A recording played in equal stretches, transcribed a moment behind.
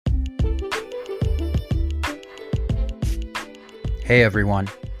Hey everyone,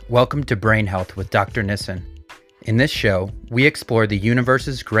 welcome to Brain Health with Dr. Nissen. In this show, we explore the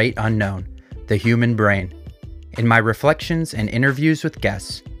universe's great unknown, the human brain. In my reflections and interviews with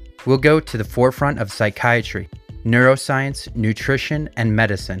guests, we'll go to the forefront of psychiatry, neuroscience, nutrition, and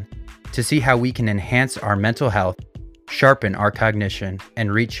medicine to see how we can enhance our mental health, sharpen our cognition,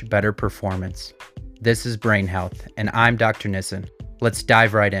 and reach better performance. This is Brain Health, and I'm Dr. Nissen. Let's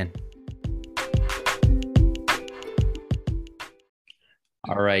dive right in.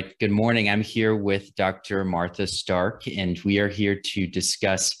 All right, good morning. I'm here with Dr. Martha Stark, and we are here to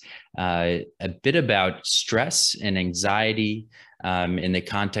discuss a bit about stress and anxiety in the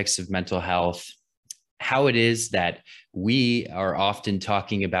context of mental health, how it is that we are often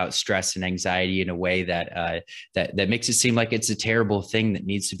talking about stress and anxiety in a way that that makes it seem like it's a terrible thing that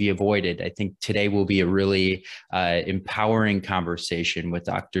needs to be avoided. I think today will be a really empowering conversation with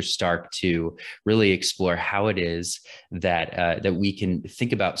Dr. Stark to really explore how it is that that we can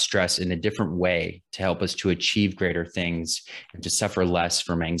think about stress in a different way to help us to achieve greater things and to suffer less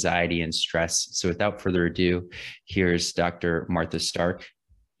from anxiety and stress. So without further ado, here's Dr. Martha Stark.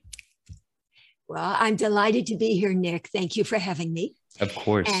 Well, I'm delighted to be here, Nick. Thank you for having me. Of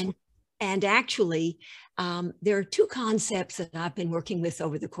course. And actually, there are two concepts that I've been working with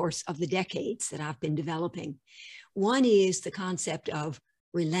over the course of the decades that I've been developing. One is the concept of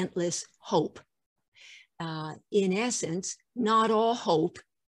relentless hope. In essence, not all hope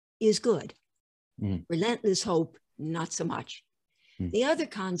is good. Relentless hope, not so much. The other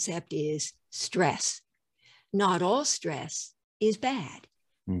concept is stress. Not all stress is bad.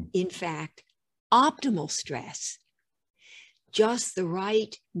 In fact, optimal stress, just the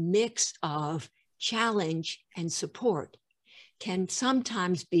right mix of challenge and support, can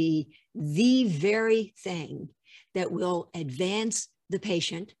sometimes be the very thing that will advance the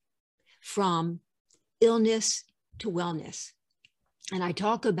patient from illness to wellness. And I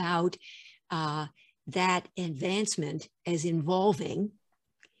talk about that advancement as involving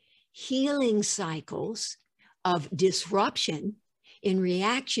healing cycles of disruption in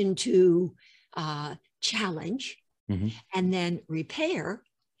reaction to challenge, and then repair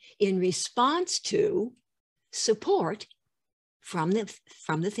in response to support from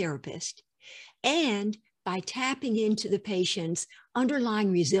the therapist, and by tapping into the patient's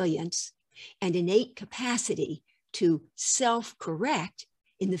underlying resilience and innate capacity to self-correct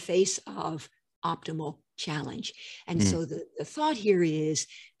in the face of optimal challenge. And so the thought here is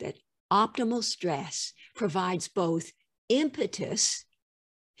that optimal stress provides both impetus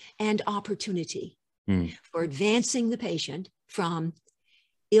and opportunity for advancing the patient from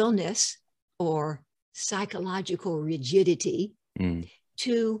illness or psychological rigidity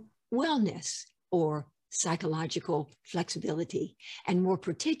to wellness or psychological flexibility. And more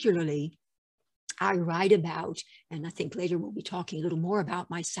particularly, I write about, and I think later we'll be talking a little more about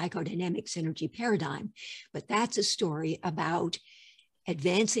my psychodynamic synergy paradigm, but that's a story about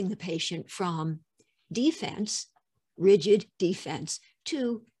advancing the patient from defense, rigid defense,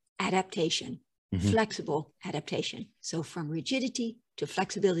 to adaptation, flexible adaptation. So from rigidity to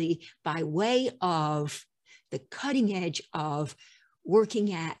flexibility by way of the cutting edge of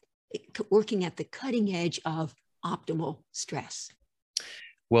working at the cutting edge of optimal stress.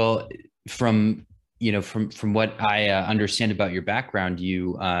 Well, from what I understand about your background,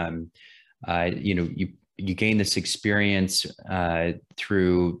 you gained this experience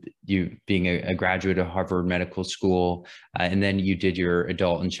through you being a graduate of Harvard Medical School, and then you did your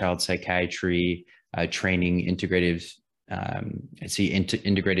adult and child psychiatry training, integrative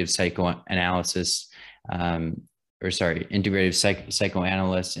psychoanalysis, integrative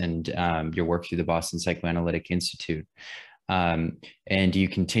psychoanalyst, and your work through the Boston Psychoanalytic Institute. And you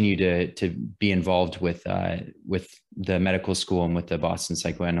continue to be involved with the medical school and with the Boston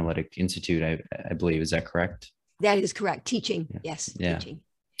Psychoanalytic Institute, I believe. Is that correct? That is correct. Teaching. Yeah. Yes. Yeah. Teaching.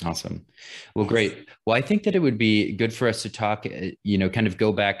 Awesome. Well, Yes. Great. Well, I think that it would be good for us to talk, kind of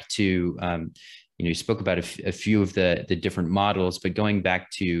go back to, you spoke about a few of the different models, but going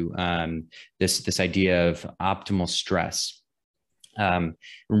back to this idea of optimal stress.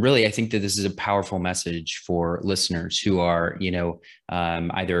 Really, I think that this is a powerful message for listeners who are,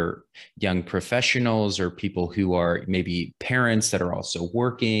 either young professionals or people who are maybe parents that are also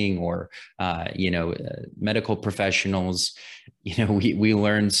working, or, medical professionals. We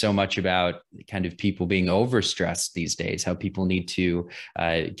learn so much about kind of people being overstressed these days, how people need to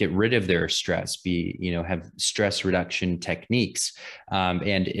get rid of their stress, have stress reduction techniques.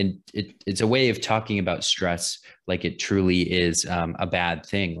 And it's a way of talking about stress like it truly is a bad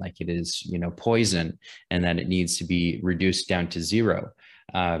thing, like it is, poison, and that it needs to be reduced down to zero.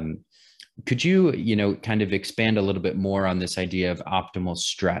 Could you, kind of expand a little bit more on this idea of optimal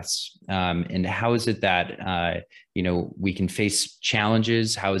stress? And how is it that, we can face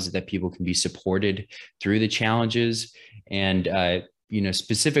challenges? How is it that people can be supported through the challenges? And,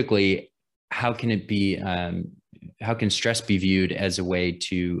 specifically, how can it be, how can stress be viewed as a way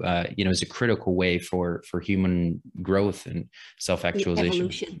to, as a critical way for human growth and self-actualization?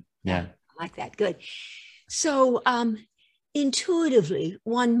 Evolution. Yeah. I like that. Good. So, intuitively,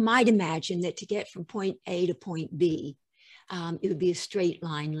 one might imagine that to get from point A to point B, it would be a straight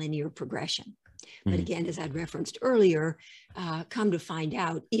line linear progression. But again, as I'd referenced earlier, come to find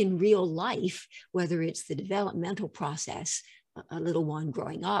out in real life, whether it's the developmental process, a little one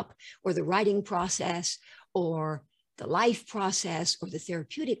growing up, or the writing process, or the life process, or the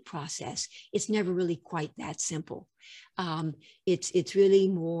therapeutic process, it's never really quite that simple. It's really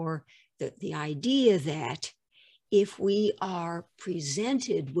more the idea that if we are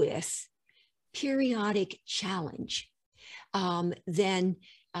presented with periodic challenge, then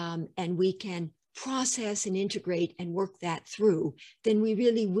and we can process and integrate and work that through, then we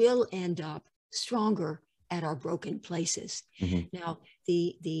really will end up stronger at our broken places. Now,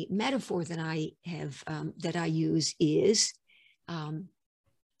 the metaphor that I have that I use is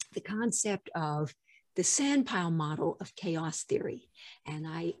the concept of the sandpile model of chaos theory, and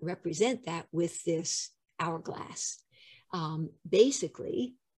I represent that with this hourglass.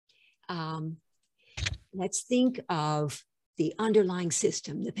 Basically, let's think of the underlying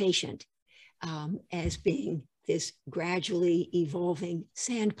system, the patient, as being this gradually evolving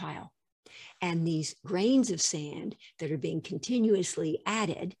sand pile. And these grains of sand that are being continuously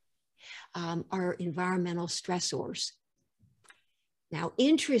added are environmental stressors. Now,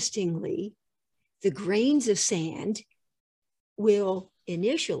 interestingly, the grains of sand will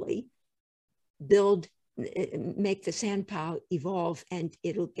initially make the sand pile evolve, and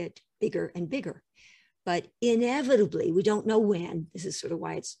it'll get bigger and bigger. But inevitably, we don't know when, this is sort of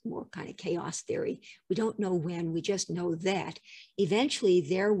why it's more kind of chaos theory. We don't know when, we just know that eventually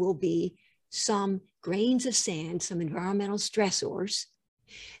there will be some grains of sand, some environmental stressors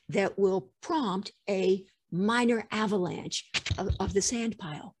that will prompt a minor avalanche of the sand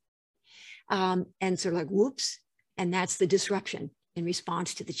pile. And sort of like, whoops, and that's the disruption in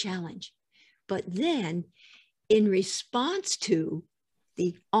response to the challenge. But then in response to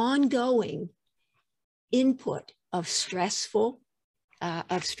the ongoing input of stressors,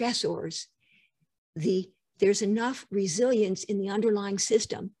 there's enough resilience in the underlying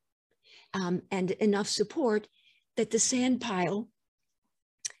system and enough support that the sand pile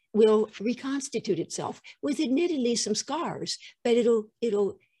will reconstitute itself with admittedly some scars, but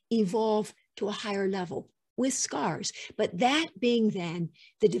it'll evolve to a higher level with scars. But that being then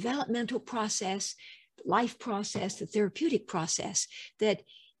the developmental process, life process, the therapeutic process, that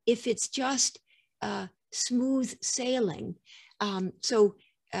if it's just smooth sailing,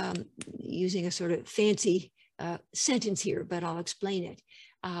 using a sort of fancy sentence here, but I'll explain it.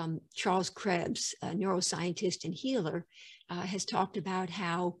 Charles Krebs, a neuroscientist and healer, has talked about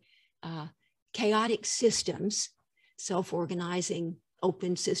how chaotic systems, self-organizing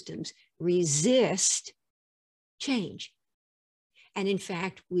open systems, resist change. And in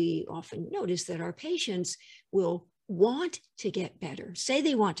fact, we often notice that our patients will want to get better, say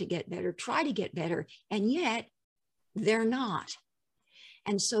they want to get better, try to get better, and yet they're not.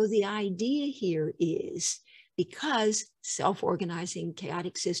 And so the idea here is, because self-organizing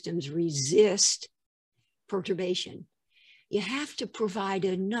chaotic systems resist perturbation, you have to provide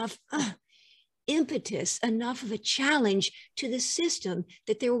enough impetus, enough of a challenge to the system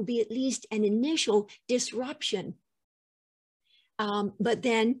that there will be at least an initial disruption. But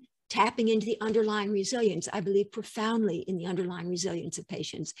then tapping into the underlying resilience, I believe profoundly in the underlying resilience of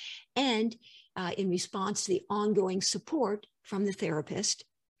patients. And in response to the ongoing support from the therapist,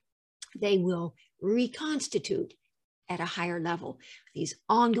 they will reconstitute at a higher level these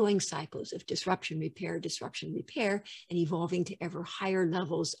ongoing cycles of disruption, repair, and evolving to ever higher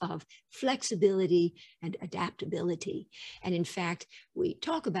levels of flexibility and adaptability. And in fact, we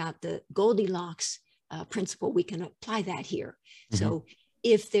talk about the Goldilocks principle. We can apply that here. So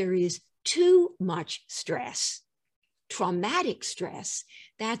if there is too much stress, traumatic stress,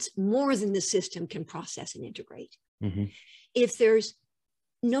 that's more than the system can process and integrate. If there's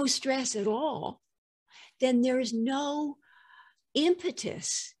no stress at all, then there is no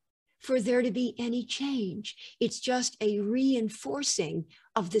impetus for there to be any change. It's just a reinforcing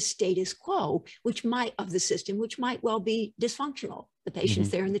of the status quo, of the system, which might well be dysfunctional. The patient's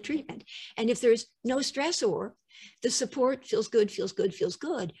there in the treatment. And if there's no stressor, the support feels good, feels good, feels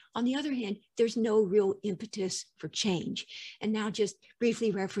good. On the other hand, there's no real impetus for change. And now just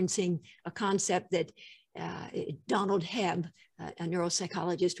briefly referencing a concept that Donald Hebb, a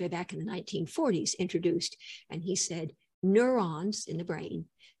neuropsychologist way back in the 1940s, introduced. And he said, neurons in the brain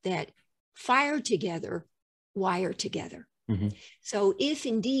that fire together, wire together. Mm-hmm. So if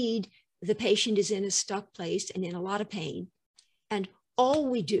indeed the patient is in a stuck place and in a lot of pain, and all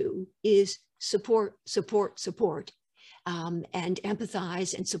we do is support, and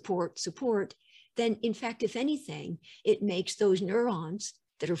empathize and support, then in fact, if anything, it makes those neurons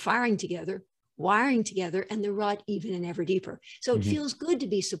that are firing together, wiring together, and the rut even and ever deeper. So it feels good to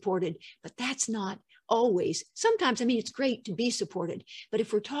be supported, but that's not always. Sometimes, I mean, it's great to be supported, but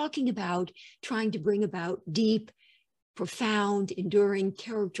if we're talking about trying to bring about deep, profound, enduring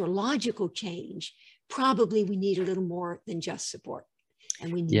characterological change, probably we need a little more than just support,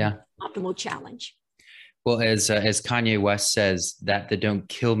 and we need optimal challenge. Well, as Kanye West says, that the don't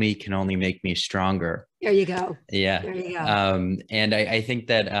kill me can only make me stronger. There you go. Yeah. There you go. And I think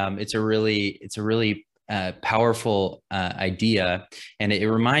that it's a really powerful idea, and it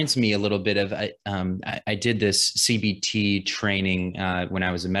reminds me a little bit of I did this CBT training when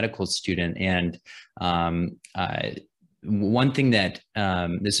I was a medical student, and one thing that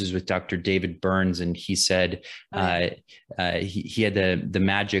this is with Dr. David Burns, and he said he had the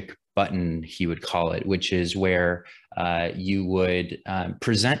magic button, he would call it, which is where you would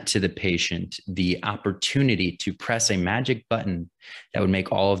present to the patient the opportunity to press a magic button that would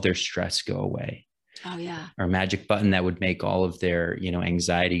make all of their stress go away. Oh yeah. Or a magic button that would make all of their,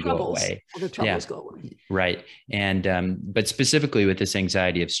 anxiety go away. All the troubles go away. Right. And but specifically with this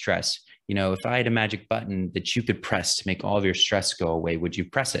anxiety of stress, if I had a magic button that you could press to make all of your stress go away, would you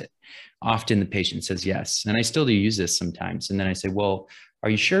press it? Often the patient says yes. And I still do use this sometimes. And then I say, well, are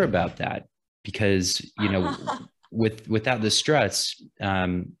you sure about that? Because, without the stress,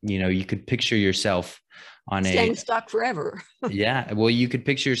 you could picture yourself on staying stuck forever. Yeah. Well, you could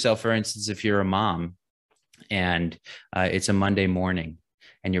picture yourself, for instance, if you're a mom and it's a Monday morning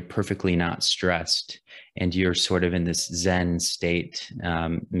and you're perfectly not stressed and you're sort of in this Zen state,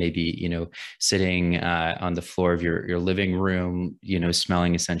 maybe, sitting on the floor of your living room,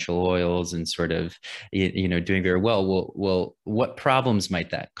 smelling essential oils and sort of, doing very well. Well, what problems might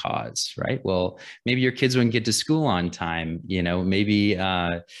that cause, right? Well, maybe your kids wouldn't get to school on time, maybe,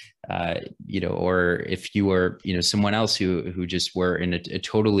 or if you were, someone else who just were in a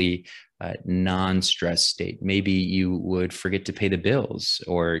totally non-stress state, maybe you would forget to pay the bills,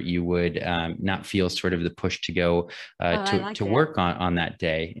 or you would not feel sort of the push to go to work on that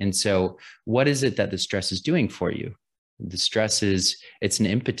day. And so what is it that the stress is doing for you? The stress it's an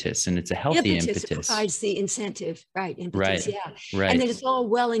impetus, and it's a healthy impetus. It provides the incentive, right? Impetus, right. Yeah. Right. And then it's all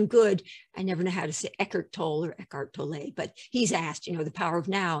well and good. I never know how to say Eckhart Tolle, but he's asked, the power of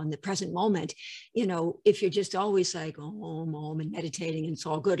now and the present moment. If you're just always like, oh, and meditating and it's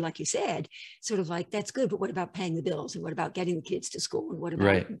all good, like you said, sort of like, that's good. But what about paying the bills? And what about getting the kids to school? And what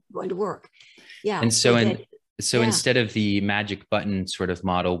about going to work? Yeah. And so instead of the magic button sort of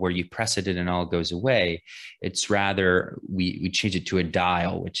model where you press it and it all goes away, it's rather we change it to a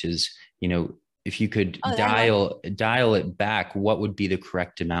dial, which is, if you could dial it back, what would be the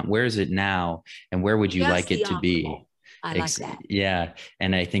correct amount? Where is it now? And where would you like it to be? I like that. Yeah.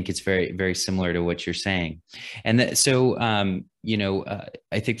 And I think it's very, very similar to what you're saying. And I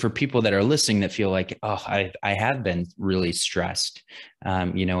think for people that are listening that feel like, I have been really stressed,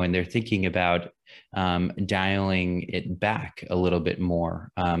 and they're thinking about dialing it back a little bit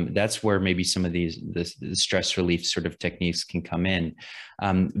more. That's where maybe some of the stress relief sort of techniques can come in.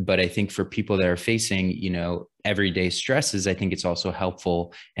 But I think for people that are facing, everyday stresses, I think it's also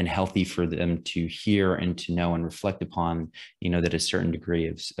helpful and healthy for them to hear and to know and reflect upon, that a certain degree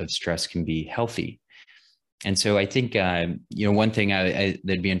of stress can be healthy. And so I think, one thing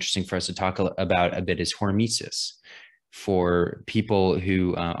that'd be interesting for us to talk about a bit is hormesis. For people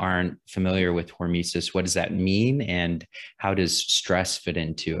who aren't familiar with hormesis, what does that mean? And how does stress fit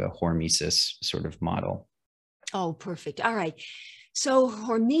into a hormesis sort of model? Oh, perfect. All right. So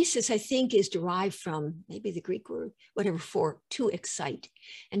hormesis, I think, is derived from maybe the Greek word, whatever, for to excite.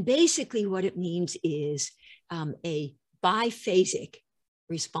 And basically what it means is a biphasic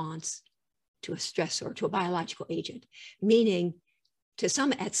response to a stressor, to a biological agent, meaning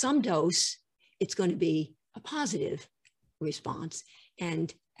at some dose, it's going to be a positive response,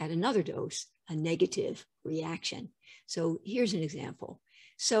 and at another dose, a negative reaction. So here's an example.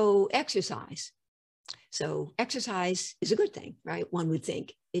 So exercise. So exercise is a good thing, right? One would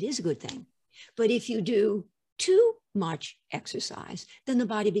think it is a good thing. But if you do too much exercise, then the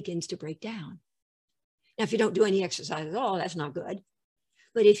body begins to break down. Now, if you don't do any exercise at all, that's not good.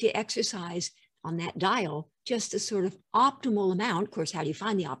 But if you exercise on that dial, just a sort of optimal amount, of course, how do you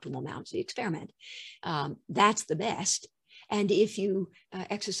find the optimal amount? So you experiment. That's the best. And if you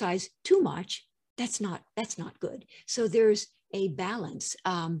exercise too much, that's not good. So there's a balance.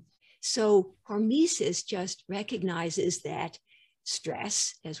 So hormesis just recognizes that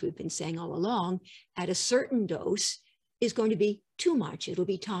stress, as we've been saying all along, at a certain dose is going to be too much. It'll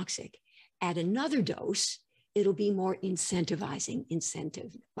be toxic. At another dose, it'll be more incentivizing,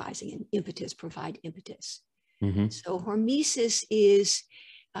 and impetus, provide impetus. Mm-hmm. So hormesis is,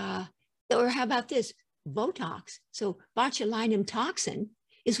 or how about this? Botox. So botulinum toxin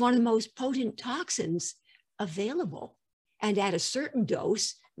is one of the most potent toxins available. And at a certain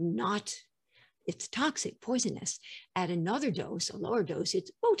dose, it's toxic, poisonous. At another dose, a lower dose,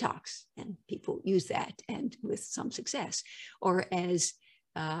 it's Botox. And people use that, and with some success. Or as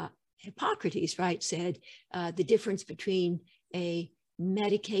Hippocrates, right, said, the difference between a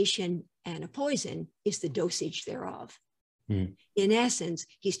medication and a poison is the dosage thereof. Mm. In essence,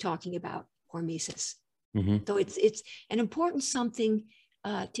 he's talking about hormesis. Mm-hmm. So it's an important something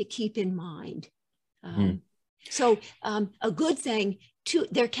to keep in mind. So a good thing,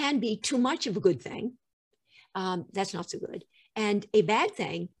 there can be too much of a good thing. That's not so good. And a bad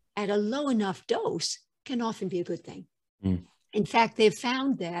thing at a low enough dose can often be a good thing. Mm. In fact, they've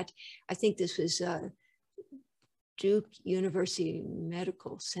found that, I think this was Duke University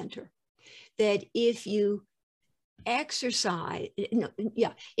Medical Center, that if you exercise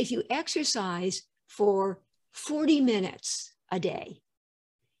for 40 minutes a day,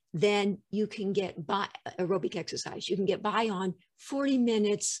 then you can get by aerobic exercise. You can get by on 40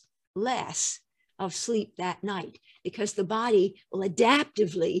 minutes less of sleep that night because the body will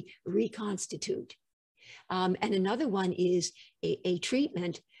adaptively reconstitute. And another one is a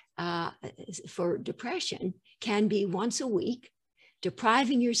treatment for depression can be once a week,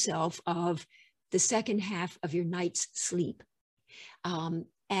 depriving yourself of the second half of your night's sleep.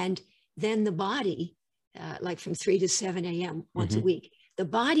 And then the body, like from 3 to 7 a.m. once a week, the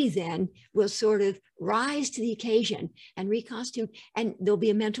body then will sort of rise to the occasion and reconstitute, and there'll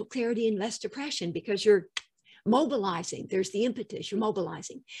be a mental clarity and less depression because you're mobilizing. There's the impetus, you're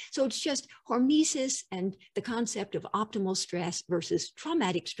mobilizing. So it's just hormesis and the concept of optimal stress versus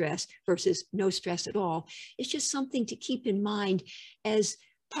traumatic stress versus no stress at all. It's just something to keep in mind as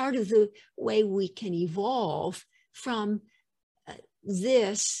part of the way we can evolve from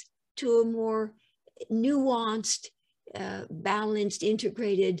this to a more nuanced, balanced,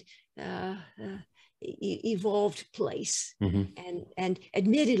 integrated, evolved place. Mm-hmm. And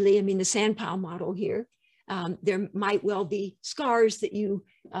admittedly, I mean, the Sandpile model here, there might well be scars that you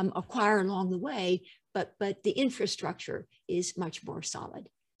acquire along the way, but the infrastructure is much more solid,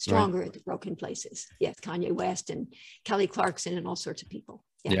 stronger right. At the broken places. Yes, Kanye West and Kelly Clarkson and all sorts of people.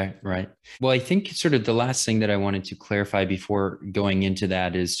 Yeah, right. Well, I think sort of the last thing that I wanted to clarify before going into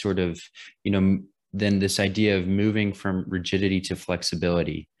that is sort of, then this idea of moving from rigidity to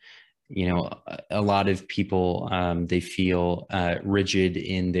flexibility. A lot of people, they feel rigid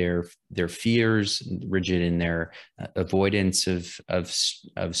in their fears, rigid in their avoidance of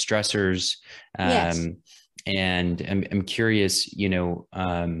stressors. Yes. And I'm curious,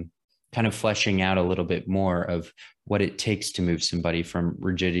 kind of fleshing out a little bit more of what it takes to move somebody from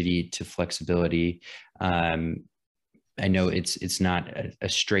rigidity to flexibility. I know it's not a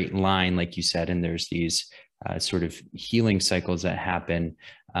straight line, like you said, and there's these sort of healing cycles that happen.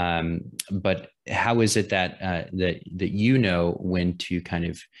 But how is it that when to kind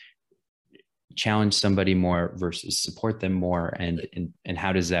of challenge somebody more versus support them more, and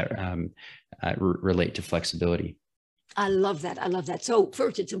how does that relate to flexibility? I love that. So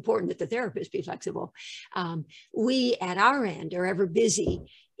first, it's important that the therapist be flexible. We at our end are ever busy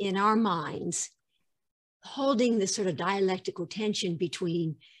in our minds, holding this sort of dialectical tension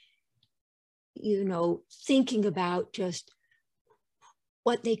between, thinking about just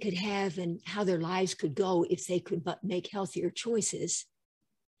what they could have and how their lives could go if they could but make healthier choices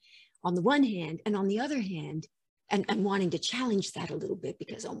on the one hand, and on the other hand, and wanting to challenge that a little bit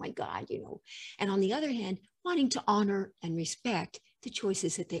because, oh my God, and on the other hand, wanting to honor and respect the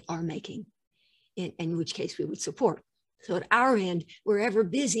choices that they are making, in which case we would support. So at our end, we're ever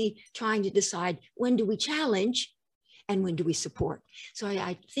busy trying to decide when do we challenge and when do we support. So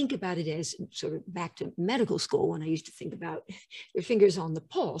I think about it as sort of back to medical school when I used to think about your fingers on the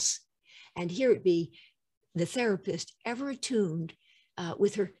pulse. And here it be the therapist ever attuned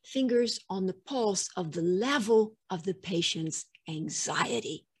with her fingers on the pulse of the level of the patient's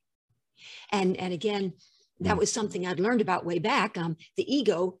anxiety. And again, that was something I'd learned about way back. The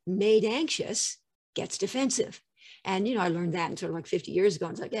ego made anxious gets defensive. And, I learned that sort of like 50 years ago.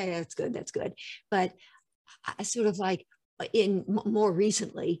 And it's like, yeah, that's good. That's good. But I sort of like more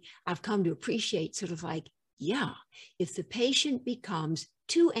recently, I've come to appreciate sort of like, yeah, if the patient becomes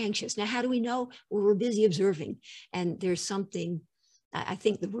too anxious. Now, how do we know? Well, we're busy observing. And there's something, I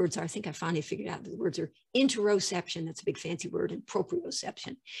think the words are, I think I finally figured out the words are interoception, that's a big fancy word, and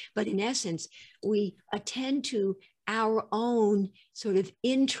proprioception. But in essence, we attend to our own sort of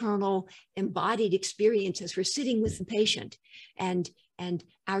internal embodied experience as we're sitting with the patient, and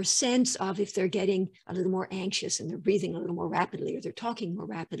our sense of if they're getting a little more anxious and they're breathing a little more rapidly, or they're talking more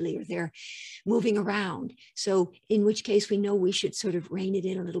rapidly, or they're moving around. So in which case we know we should sort of rein it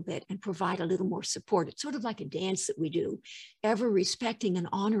in a little bit and provide a little more support. It's sort of like a dance that we do, ever respecting and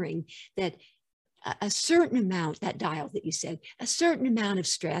honoring that a certain amount, that dial that you said, a certain amount of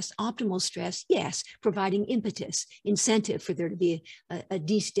stress, optimal stress, yes, providing impetus, incentive for there to be a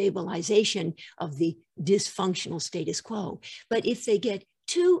destabilization of the dysfunctional status quo. But if they get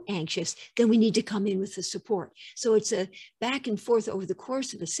too anxious, then we need to come in with the support. So it's a back and forth over the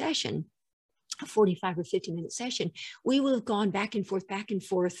course of a session, a 45 or 50-minute session. We will have gone back and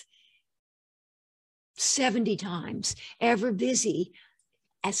forth 70 times, ever busy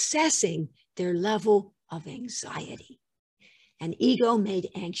assessing their level of anxiety. And ego made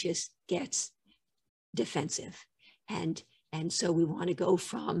anxious gets defensive. And so we want to go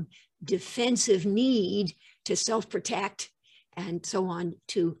from defensive need to self-protect and so on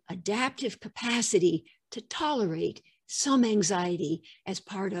to adaptive capacity to tolerate some anxiety as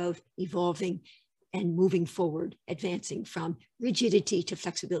part of evolving and moving forward, advancing from rigidity to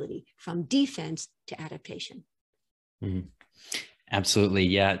flexibility, from defense to adaptation. Mm-hmm. Absolutely.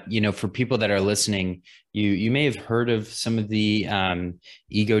 Yeah. For people that are listening, you may have heard of some of the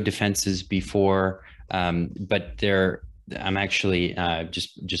ego defenses before, but I'm actually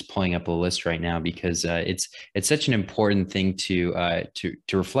just pulling up a list right now because it's such an important thing to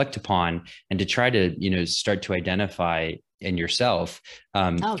reflect upon and to try to start to identify in yourself,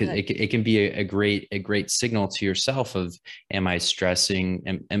 because it can be a great signal to yourself of, am I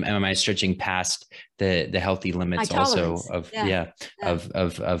stressing? Am I stretching past the healthy limits also of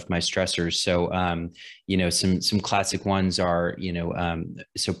of my stressors? So some classic ones are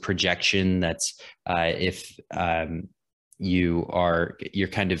so projection. That's if you're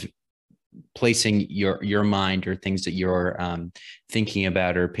kind of placing your mind or things that you're thinking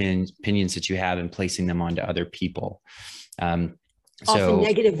about or opinions that you have and placing them onto other people. Often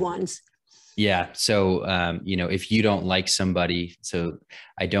negative ones. Yeah. So, if you don't like somebody, so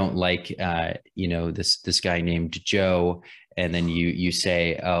I don't like, this guy named Joe, and then you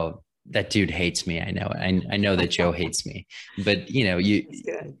say, oh, that dude hates me. I know that Joe hates me, but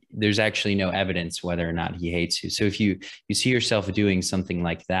there's actually no evidence whether or not he hates you. So if you see yourself doing something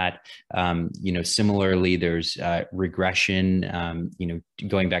like that, similarly, there's regression,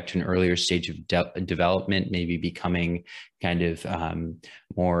 going back to an earlier stage of development, maybe becoming kind of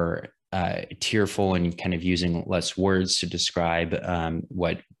more tearful and kind of using less words to describe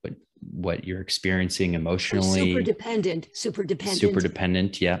what you're experiencing emotionally. Super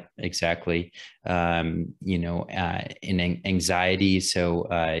dependent. Yeah, exactly. In anxiety.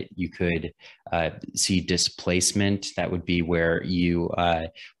 So you could see displacement. That would be where you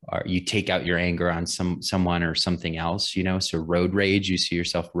take out your anger on someone or something else, so road rage, you see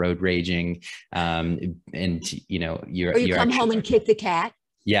yourself road raging. And you come home and kick the cat.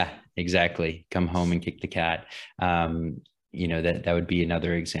 Yeah, exactly. Come home and kick the cat. That would be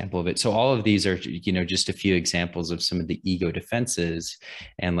another example of it. So all of these are, just a few examples of some of the ego defenses.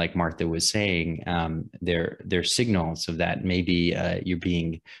 And like Martha was saying, they're signals of that. Maybe you're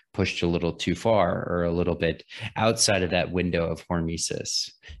being pushed a little too far or a little bit outside of that window of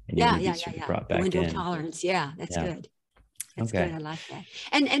hormesis. And brought back window in. of tolerance. Yeah, that's good. That's good. I like that.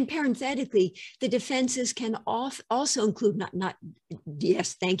 And parenthetically, the defenses can also include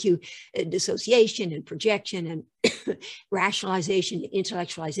yes, thank you, dissociation and projection and rationalization,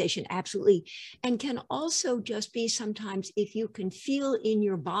 intellectualization, absolutely. And can also just be sometimes if you can feel in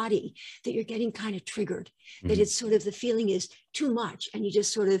your body that you're getting kind of triggered, that it's sort of the feeling is too much and you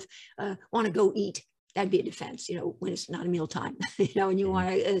just sort of want to go eat. That'd be a defense, when it's not a mealtime, and you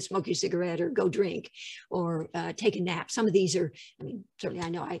want to smoke your cigarette or go drink or take a nap. Some of these are, certainly I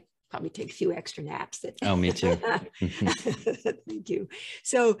know I probably take a few extra naps. Oh, me too. Thank you.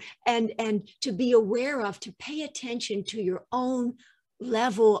 So, and to be aware of, to pay attention to your own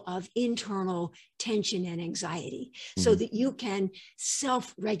level of internal tension and anxiety, so that you can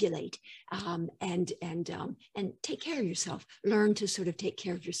self-regulate and take care of yourself, learn to sort of take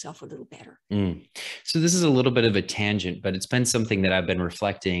care of yourself a little better. So this is a little bit of a tangent, but it's been something that I've been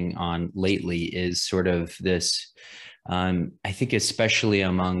reflecting on lately, is sort of this, I think especially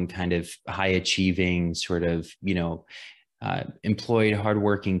among kind of high achieving sort of, employed,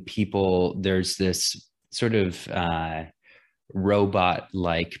 hardworking people, there's this sort of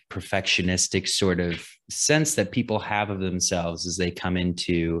robot-like perfectionistic sort of sense that people have of themselves as they come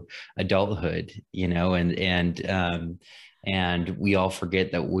into adulthood, and we all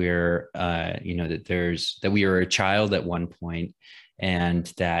forget that we're, that we are a child at one point, and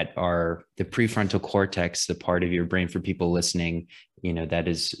that the prefrontal cortex, the part of your brain, for people listening, that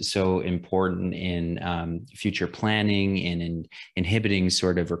is so important in future planning and in inhibiting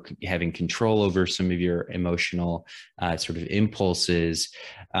sort of, or having control over some of your emotional sort of impulses,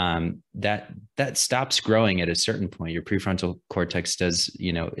 that stops growing at a certain point. Your prefrontal cortex does,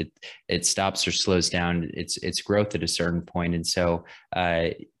 it stops or slows down its growth at a certain point. And so,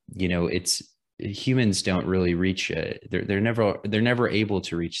 humans don't really reach they're never able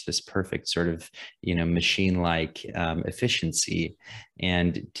to reach this perfect sort of machine-like efficiency,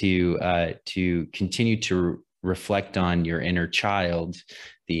 and to continue to reflect on your inner child,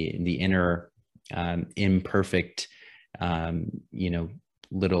 the inner imperfect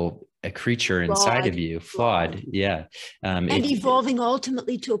little a creature inside of you, flawed. And evolving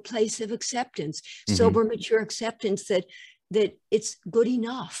ultimately to a place of acceptance, sober, mature acceptance that it's good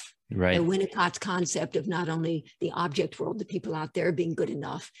enough. Right. The Winnicott's concept of not only the object world, the people out there being good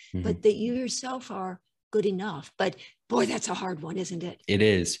enough, but that you yourself are good enough. But boy, that's a hard one, isn't it? It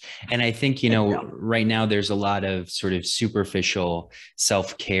is. And I think, right now there's a lot of sort of superficial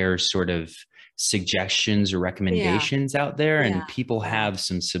self-care sort of suggestions or recommendations out there, and people have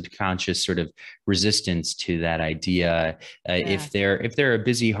some subconscious sort of resistance to that idea. If they're a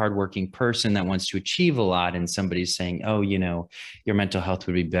busy, hardworking person that wants to achieve a lot, and somebody's saying, oh, your mental health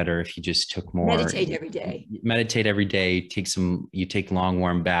would be better if you just took more, meditate every day, take long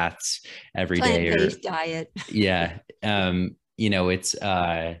warm baths every day, or plant-based diet. It's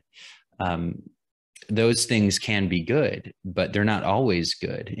those things can be good, but they're not always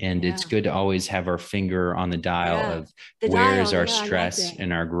good. And it's good to always have our finger on the dial of where is our stress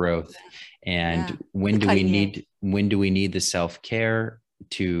and our growth. And when do we need the self-care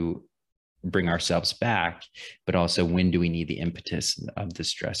to bring ourselves back, but also when do we need the impetus of the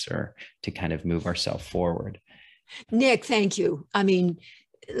stressor to kind of move ourselves forward? Nick, thank you. I mean,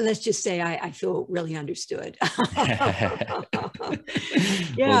 let's just say I feel really understood.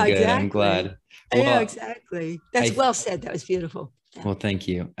 Exactly. I'm glad. Well, exactly. That's well said. That was beautiful. Yeah. Well, thank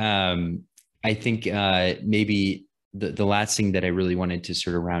you. I think maybe the last thing that I really wanted to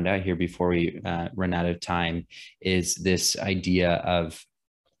sort of round out here before we run out of time is this idea of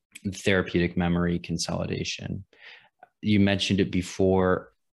therapeutic memory consolidation. You mentioned it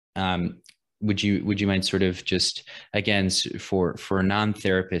before. Would you mind sort of just, again, for a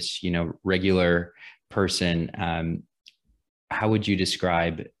non-therapist, regular person, how would you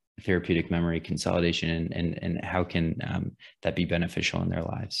describe therapeutic memory consolidation, and how can that be beneficial in their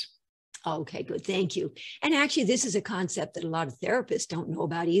lives? Okay, good. Thank you. And actually, this is a concept that a lot of therapists don't know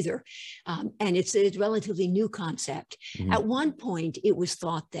about either. And it's a relatively new concept. At one point, it was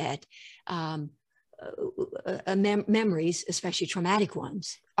thought that memories, especially traumatic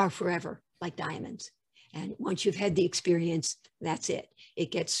ones, are forever, like diamonds. And once you've had the experience, that's it.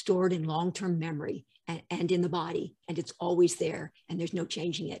 It gets stored in long-term memory and in the body, and it's always there, and there's no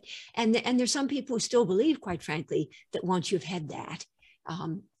changing it. And there's some people who still believe, quite frankly, that once you've had that,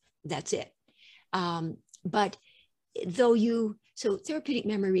 that's it. But so therapeutic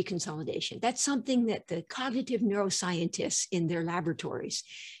memory reconsolidation, that's something that the cognitive neuroscientists in their laboratories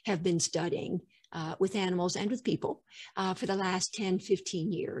have been studying with animals and with people for the last 10,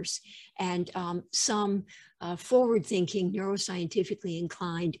 15 years. And some forward-thinking, neuroscientifically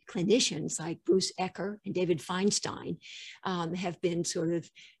inclined clinicians like Bruce Ecker and David Feinstein have been sort of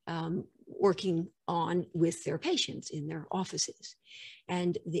working on with their patients in their offices.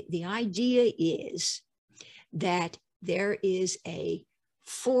 And the idea is that there is a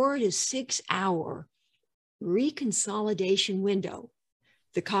 4 to 6 hour reconsolidation window.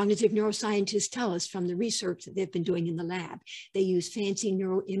 The cognitive neuroscientists tell us from the research that they've been doing in the lab. They use fancy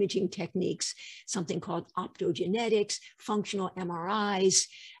neuroimaging techniques, something called optogenetics, functional MRIs,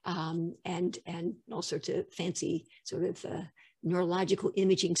 and all sorts of fancy sort of neurological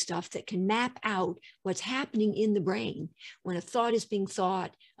imaging stuff that can map out what's happening in the brain when a thought is being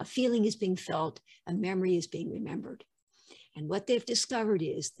thought, a feeling is being felt, a memory is being remembered. And what they've discovered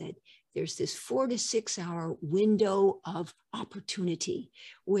is that there's this 4 to 6 hour window of opportunity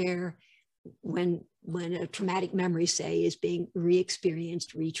where when a traumatic memory, say, is being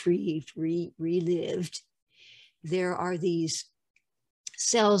re-experienced, retrieved, relived, there are these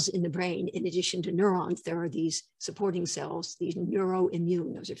cells in the brain. In addition to neurons, there are these supporting cells, these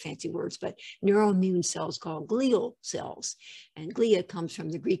neuroimmune, those are fancy words, but neuroimmune cells called glial cells. And glia comes from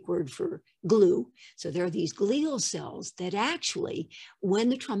the Greek word for glue. So there are these glial cells that actually, when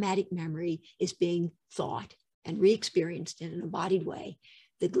the traumatic memory is being thought and re-experienced in an embodied way,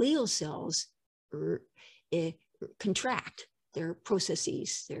 the glial cells contract, their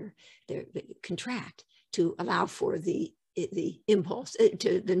processes, they contract to allow for the impulse,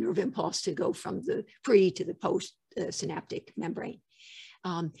 to the nerve impulse to go from the pre to the post synaptic membrane.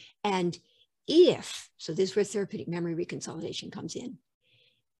 And if, so this is where therapeutic memory reconsolidation comes in,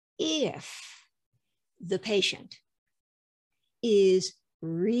 if the patient is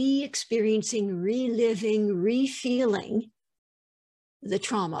re-experiencing, reliving, re-feeling the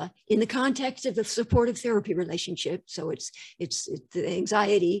trauma in the context of the supportive therapy relationship. So it's the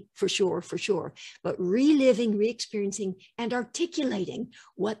anxiety for sure, but reliving, re-experiencing, and articulating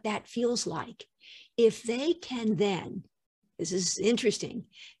what that feels like. If they can then, this is interesting,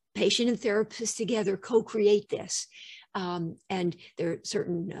 patient and therapist together co-create this. And there are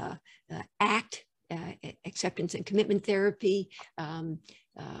certain ACT, acceptance and commitment therapy,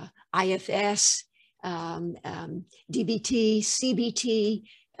 IFS, DBT, CBT,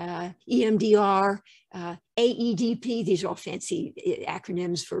 EMDR, AEDP. These are all fancy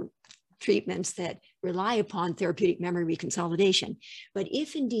acronyms for treatments that rely upon therapeutic memory reconsolidation. But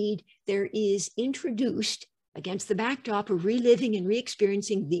if indeed there is introduced, against the backdrop of reliving and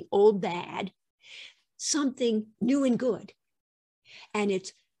re-experiencing the old bad, something new and good, and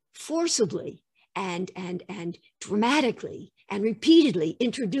it's forcibly and dramatically and repeatedly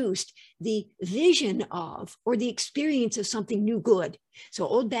introduced the vision of, or the experience of, something new good. So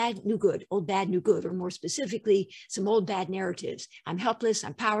old bad, new good, old bad, new good, or more specifically, some old bad narratives. I'm helpless,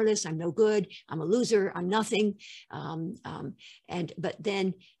 I'm powerless, I'm no good, I'm a loser, I'm nothing. But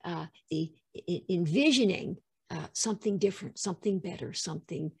then the envisioning something different, something better,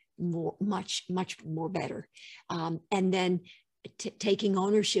 something more, much more better. And then taking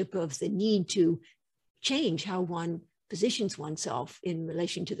ownership of the need to change how one positions oneself in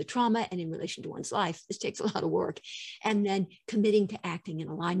relation to the trauma and in relation to one's life. This takes a lot of work. And then committing to acting in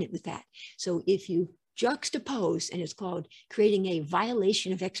alignment with that. So if you juxtapose, and it's called creating a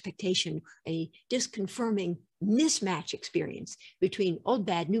violation of expectation, a disconfirming mismatch experience between old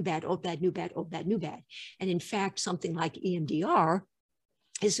bad, new bad, old bad, new bad, old bad, new bad. And in fact, something like EMDR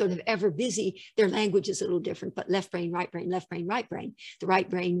is sort of ever busy. Their language is a little different, but left brain, right brain, left brain, right brain. The right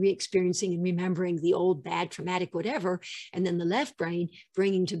brain re-experiencing and remembering the old, bad, traumatic, whatever. And then the left brain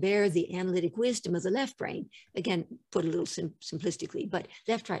bringing to bear the analytic wisdom of the left brain. Again, put a little simplistically, but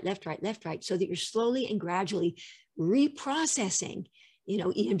left, right, left, right, left, right, so that you're slowly and gradually reprocessing,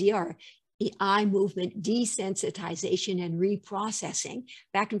 EMDR, eye movement desensitization and reprocessing,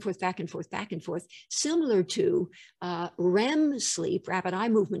 back and forth, back and forth, back and forth, similar to REM sleep, rapid eye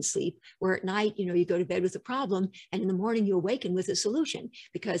movement sleep, where at night, you go to bed with a problem and in the morning you awaken with a solution,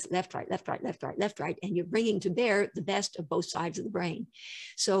 because left, right, left, right, left, right, left, right, and you're bringing to bear the best of both sides of the brain.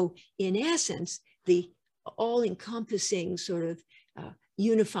 So in essence, the all-encompassing sort of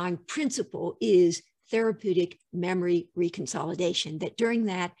unifying principle is therapeutic memory reconsolidation, that during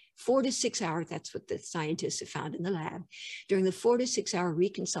that 4 to 6 hour, that's what the scientists have found in the lab, during the 4 to 6 hour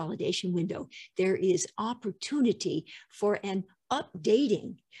reconsolidation window, there is opportunity for an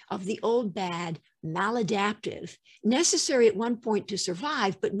updating of the old bad, maladaptive, necessary at one point to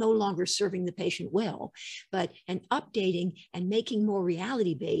survive, but no longer serving the patient well, but an updating and making more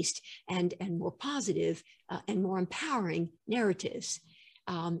reality-based and more positive and more empowering narratives,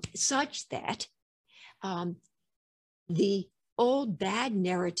 such that the old bad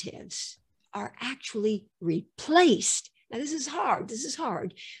narratives are actually replaced. Now, this is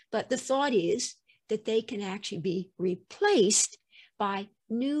hard, but the thought is that they can actually be replaced by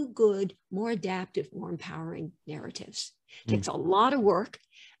new, good, more adaptive, more empowering narratives. It takes a lot of work.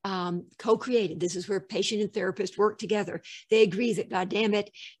 Co-created. This is where patient and therapist work together. They agree that, God damn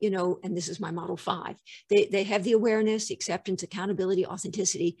it, and this is my model 5. They have the awareness, acceptance, accountability,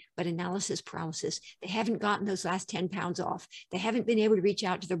 authenticity, but analysis paralysis. They haven't gotten those last 10 pounds off. They haven't been able to reach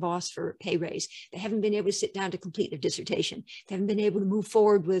out to their boss for a pay raise. They haven't been able to sit down to complete a dissertation. They haven't been able to move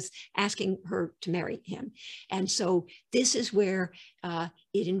forward with asking her to marry him. And so this is where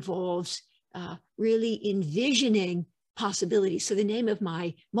it involves really envisioning possibilities. So the name of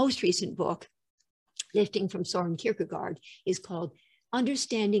my most recent book lifting from Soren Kierkegaard, is called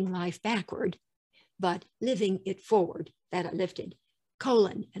Understanding Life Backward, but Living It Forward, that I lifted,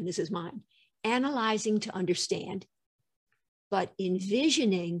 colon, and this is mine, analyzing to understand, but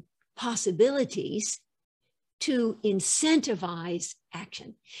envisioning possibilities to incentivize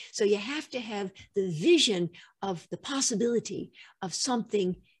action. So you have to have the vision of the possibility of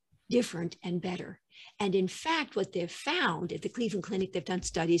something different and better. And in fact, what they've found at the Cleveland Clinic, they've done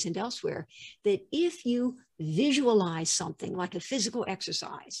studies and elsewhere, that if you visualize something like a physical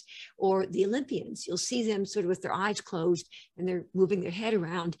exercise, or the Olympians, you'll see them sort of with their eyes closed and they're moving their head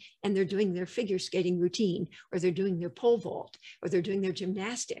around and they're doing their figure skating routine, or they're doing their pole vault, or they're doing their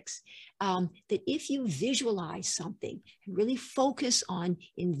gymnastics, that if you visualize something and really focus on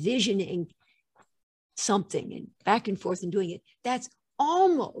envisioning something and back and forth and doing it, that's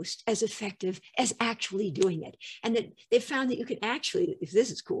almost as effective as actually doing it. And that they found that you can actually, if this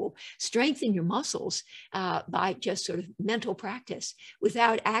is cool, strengthen your muscles by just sort of mental practice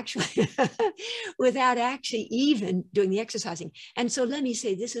without actually, without actually even doing the exercising. And so let me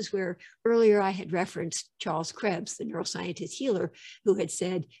say, this is where earlier I had referenced Charles Krebs, the neuroscientist healer, who had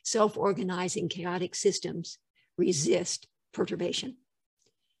said, self-organizing chaotic systems resist perturbation.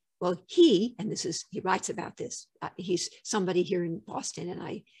 Well, he writes about this. He's somebody here in Boston,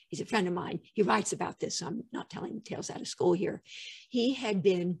 and he's a friend of mine. He writes about this. So I'm not telling tales out of school here. He had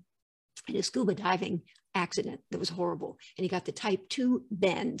been in a scuba diving accident that was horrible, and he got the type 2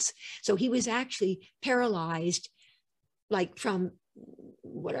 bends. So he was actually paralyzed, like from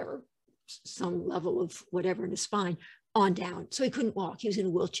whatever, some level of whatever in his spine on down. So he couldn't walk. He was in a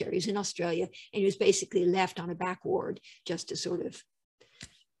wheelchair. He was in Australia, and he was basically left on a back ward just to sort of,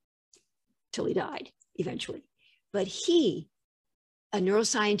 till he died eventually. But he, a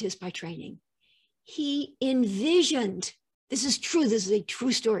neuroscientist by training, he envisioned, this is true, this is a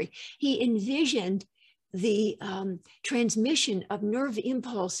true story, he envisioned the transmission of nerve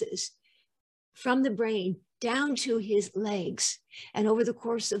impulses from the brain down to his legs. And over the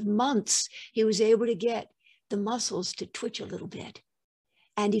course of months, he was able to get the muscles to twitch a little bit.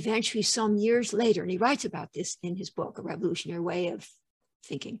 And eventually, some years later, and he writes about this in his book, A Revolutionary Way of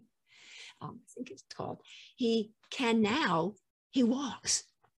Thinking, I think it's called, he walks.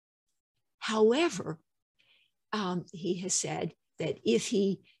 However, he has said that if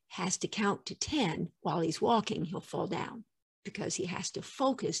he has to count to 10 while he's walking, he'll fall down because he has to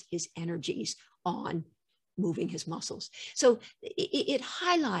focus his energies on moving his muscles. So it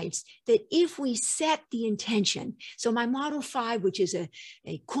highlights that if we set the intention, so my Model 5, which is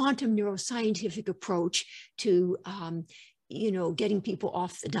a quantum neuroscientific approach to getting people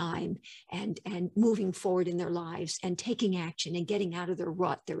off the dime and moving forward in their lives and taking action and getting out of their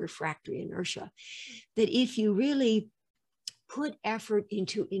rut, their refractory inertia, that if you really put effort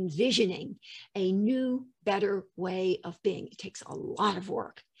into envisioning a new, better way of being, it takes a lot of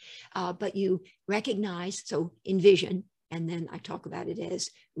work, but you recognize, so envision, and then I talk about it as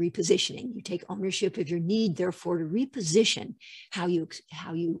repositioning. You take ownership of your need, therefore, to reposition how you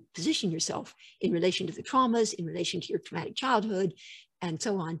position yourself in relation to the traumas, in relation to your traumatic childhood, and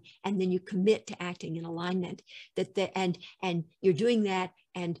so on. And then you commit to acting in alignment. And you're doing that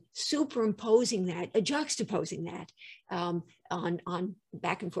and superimposing that, juxtaposing that on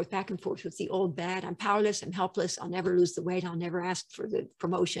back and forth with the old bad. I'm powerless, I'm helpless, I'll never lose the weight, I'll never ask for the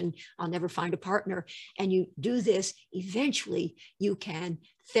promotion, I'll never find a partner. And you do this, eventually you can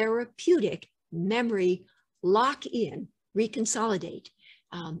therapeutic memory lock in, reconsolidate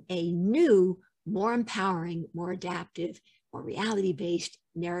a new, more empowering, more adaptive, more reality-based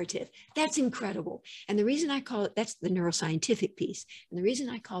narrative. That's incredible. And the reason I call it, that's the neuroscientific piece. And the reason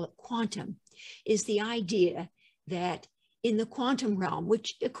I call it quantum is the idea that in the quantum realm,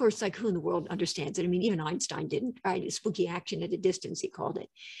 which of course, like who in the world understands it? I mean, even Einstein didn't, right? Spooky action at a distance, he called it.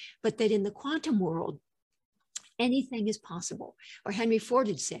 But that in the quantum world, anything is possible. Or Henry Ford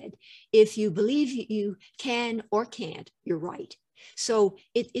had said, if you believe you can or can't, you're right. So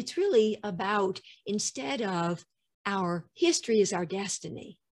it's really about, instead of our history is our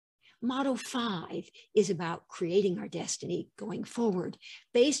destiny, Model 5 is about creating our destiny going forward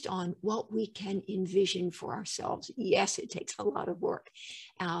based on what we can envision for ourselves. Yes, it takes a lot of work,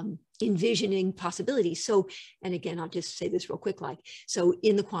 envisioning possibilities. So, and again, I'll just say this real quick, so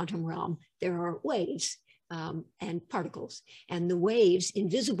in the quantum realm, there are waves and particles, and the waves,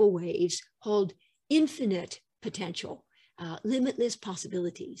 invisible waves, hold infinite potential, limitless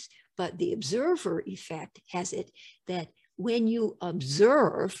possibilities. But the observer effect has it that when you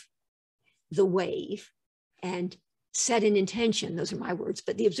observe the wave and set an intention, those are my words,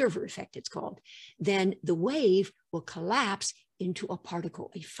 but the observer effect it's called, then the wave will collapse into a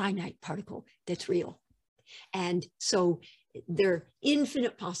particle, a finite particle that's real. And so there are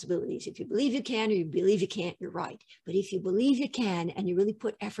infinite possibilities. If you believe you can or you believe you can't, you're right. But if you believe you can and you really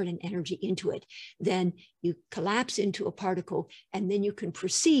put effort and energy into it, then you collapse into a particle, and then you can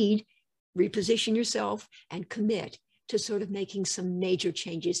proceed, reposition yourself, and commit to sort of making some major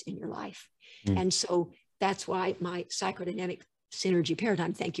changes in your life. And so that's why my psychodynamic synergy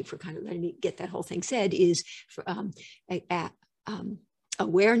paradigm, thank you for kind of letting me get that whole thing said, is for,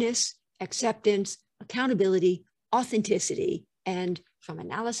 awareness, acceptance, accountability, authenticity, and from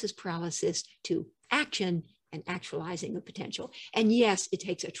analysis paralysis to action and actualizing of potential. And yes, it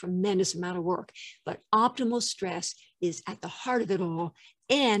takes a tremendous amount of work, but optimal stress is at the heart of it all.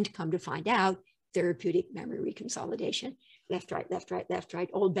 And come to find out, therapeutic memory reconsolidation. Left, right, left, right, left, right,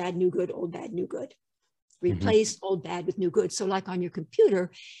 old, bad, new, good, old, bad, new, good. Replace old, bad with new, good. So like on your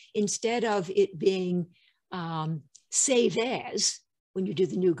computer, instead of it being save as when you do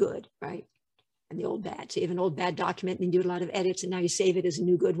the new good, right? And the old bad. So you have an old bad document and you do a lot of edits, and now you save it as a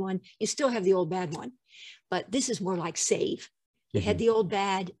new good one. You still have the old bad one, but this is more like save. You had the old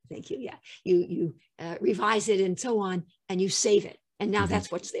bad, thank you, yeah. You revise it and so on, and you save it. And now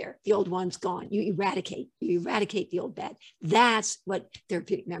that's what's there. The old one's gone. You eradicate the old bad. That's what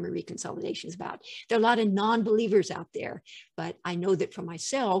therapeutic memory reconsolidation is about. There are a lot of non-believers out there, but I know that for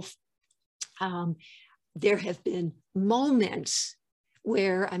myself, there have been moments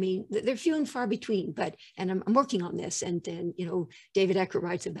where, I mean, they're few and far between, but, and I'm working on this, and then, you know, David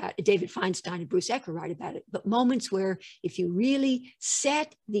Feinstein and Bruce Ecker write about it, but moments where if you really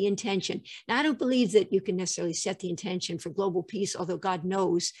set the intention, now I don't believe that you can necessarily set the intention for global peace, although God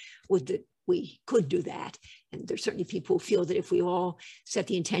knows we could do that. And there's certainly people who feel that if we all set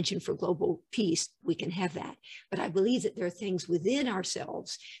the intention for global peace, we can have that. But I believe that there are things within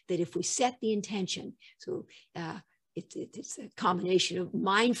ourselves that if we set the intention, so it's a combination of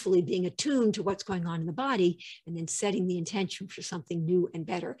mindfully being attuned to what's going on in the body and then setting the intention for something new and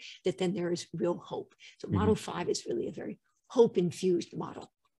better, that then there is real hope. So model 5 is really a very hope-infused model.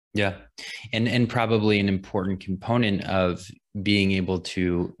 Yeah. And probably an important component of being able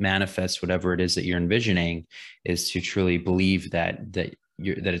to manifest whatever it is that you're envisioning is to truly believe that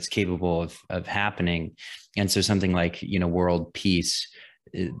it's capable of happening. And so something like, you know, world peace,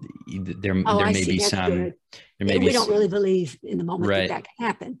 there may be some, we don't really believe in the moment that can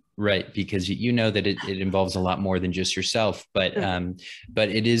happen. Right. Because you know that it involves a lot more than just yourself, but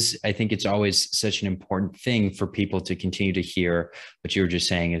it is, I think it's always such an important thing for people to continue to hear what you were just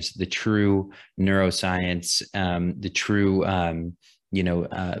saying is the true neuroscience, the true,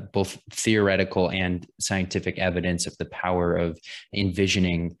 both theoretical and scientific evidence of the power of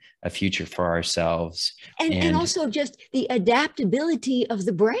envisioning a future for ourselves. And also just the adaptability of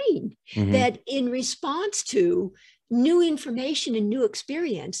the brain, that in response to new information and new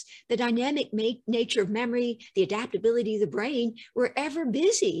experience, the dynamic nature of memory, the adaptability of the brain, we're ever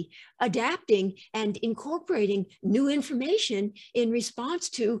busy adapting and incorporating new information in response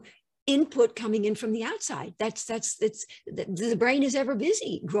to input coming in from the outside. The brain is ever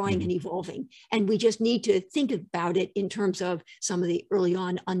busy growing and evolving. And we just need to think about it in terms of some of the early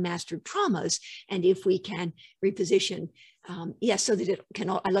on unmastered traumas. And if we can reposition, so that it can,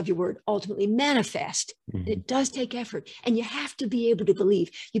 I love your word, ultimately manifest. It does take effort. And you have to be able to believe.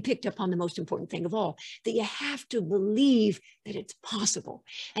 You picked up on the most important thing of all, that you have to believe that it's possible.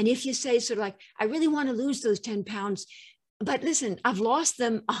 And if you say sort of like, I really want to lose those 10 pounds, but listen, I've lost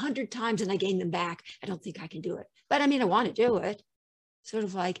them 100 times and I gained them back. I don't think I can do it. But I mean, I want to do it. Sort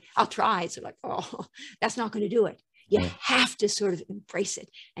of like, I'll try. It's sort of like, oh, that's not going to do it. You have to sort of embrace it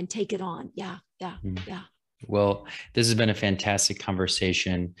and take it on. Yeah. Well, this has been a fantastic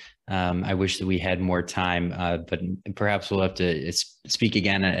conversation. I wish that we had more time, but perhaps we'll have to speak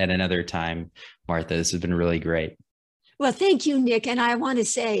again at another time, Martha. This has been really great. Well, thank you, Nick. And I want to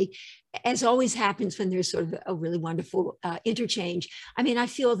say, as always happens when there's sort of a really wonderful interchange, I mean, I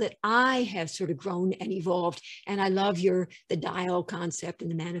feel that I have sort of grown and evolved, and I love the dial concept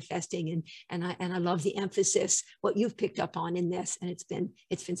and the manifesting, and I love the emphasis, what you've picked up on in this, and it's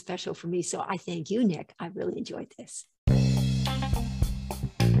been special for me. So I thank you, Nick. I really enjoyed this.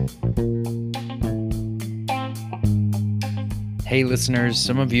 Hey listeners,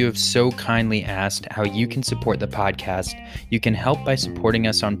 some of you have so kindly asked how you can support the podcast. You can help by supporting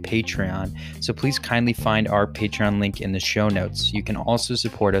us on Patreon, so please kindly find our Patreon link in the show notes. You can also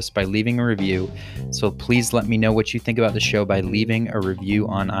support us by leaving a review, so please let me know what you think about the show by leaving a review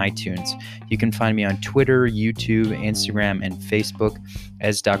on iTunes. You can find me on Twitter, YouTube, Instagram, and Facebook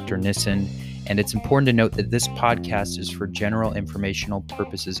as Dr. Nissen. And it's important to note that this podcast is for general informational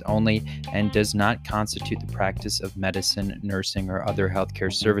purposes only and does not constitute the practice of medicine, nursing, or other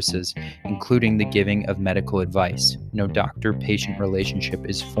healthcare services, including the giving of medical advice. No doctor-patient relationship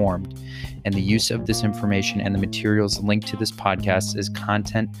is formed, and the use of this information and the materials linked to this podcast is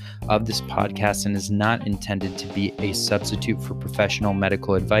content of this podcast and is not intended to be a substitute for professional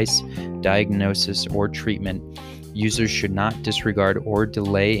medical advice, diagnosis, or treatment. Users should not disregard or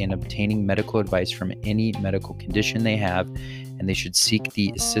delay in obtaining medical advice from any medical condition they have, and they should seek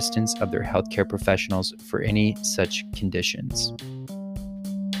the assistance of their healthcare professionals for any such conditions.